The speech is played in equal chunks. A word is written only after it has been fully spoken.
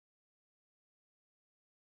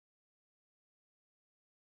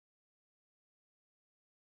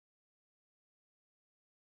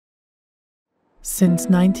Since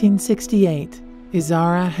 1968,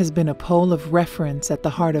 Isara has been a pole of reference at the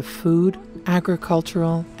heart of food,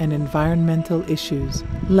 agricultural, and environmental issues.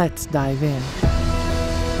 Let's dive in.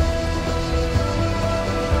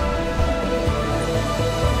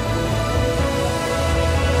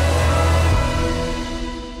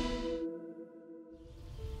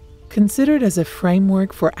 Considered as a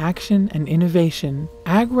framework for action and innovation,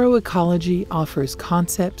 agroecology offers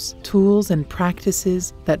concepts, tools, and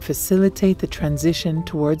practices that facilitate the transition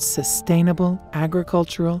towards sustainable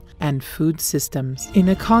agricultural and food systems. In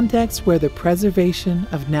a context where the preservation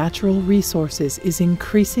of natural resources is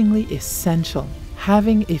increasingly essential,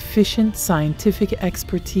 having efficient scientific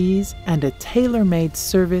expertise and a tailor-made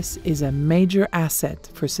service is a major asset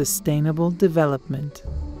for sustainable development.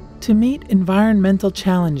 To meet environmental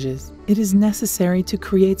challenges, it is necessary to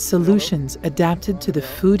create solutions adapted to the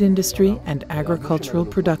food industry and agricultural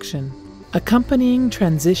production. Accompanying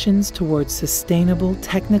transitions towards sustainable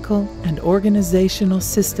technical and organizational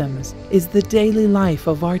systems is the daily life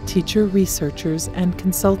of our teacher researchers and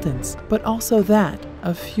consultants, but also that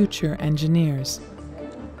of future engineers.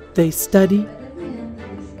 They study,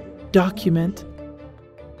 document,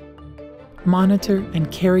 monitor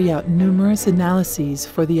and carry out numerous analyses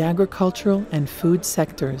for the agricultural and food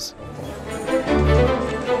sectors.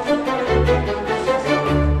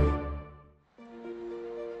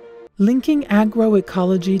 Linking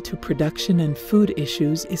agroecology to production and food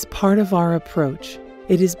issues is part of our approach.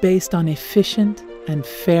 It is based on efficient and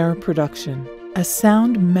fair production, a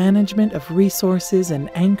sound management of resources, and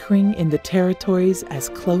anchoring in the territories as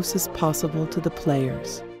close as possible to the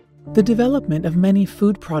players. The development of many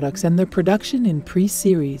food products and their production in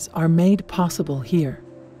pre-series are made possible here.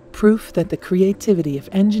 Proof that the creativity of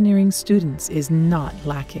engineering students is not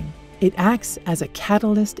lacking. It acts as a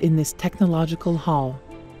catalyst in this technological hall.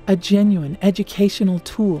 A genuine educational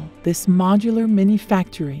tool, this modular mini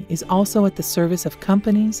factory is also at the service of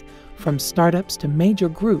companies, from startups to major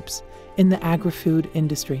groups in the agri-food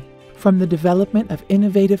industry. From the development of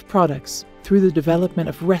innovative products, through the development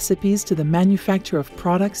of recipes to the manufacture of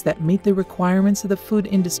products that meet the requirements of the food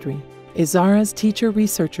industry, Isara's teacher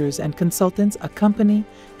researchers and consultants accompany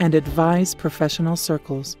and advise professional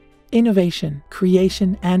circles. Innovation,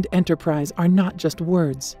 creation, and enterprise are not just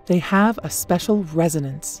words. They have a special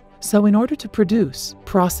resonance. So in order to produce,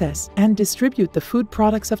 process, and distribute the food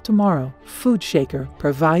products of tomorrow, Food Shaker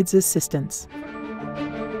provides assistance.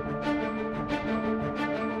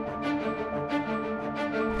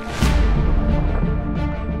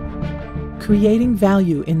 Creating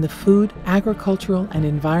value in the food, agricultural, and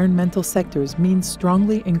environmental sectors means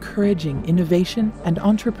strongly encouraging innovation and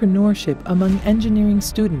entrepreneurship among engineering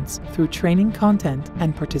students through training content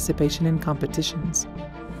and participation in competitions.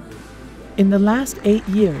 In the last 8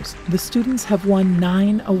 years, the students have won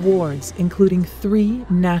 9 awards, including 3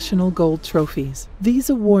 national gold trophies. These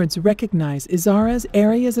awards recognize Isara's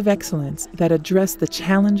areas of excellence that address the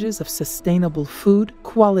challenges of sustainable food,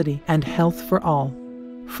 quality, and health for all.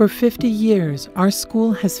 For 50 years, our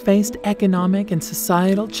school has faced economic and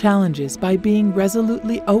societal challenges by being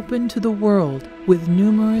resolutely open to the world with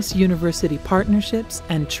numerous university partnerships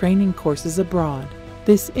and training courses abroad.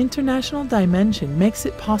 This international dimension makes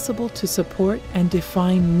it possible to support and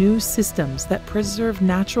define new systems that preserve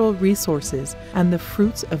natural resources and the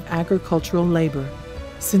fruits of agricultural labor.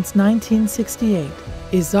 Since 1968,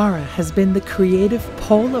 Isara has been the creative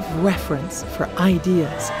pole of reference for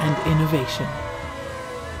ideas and innovation.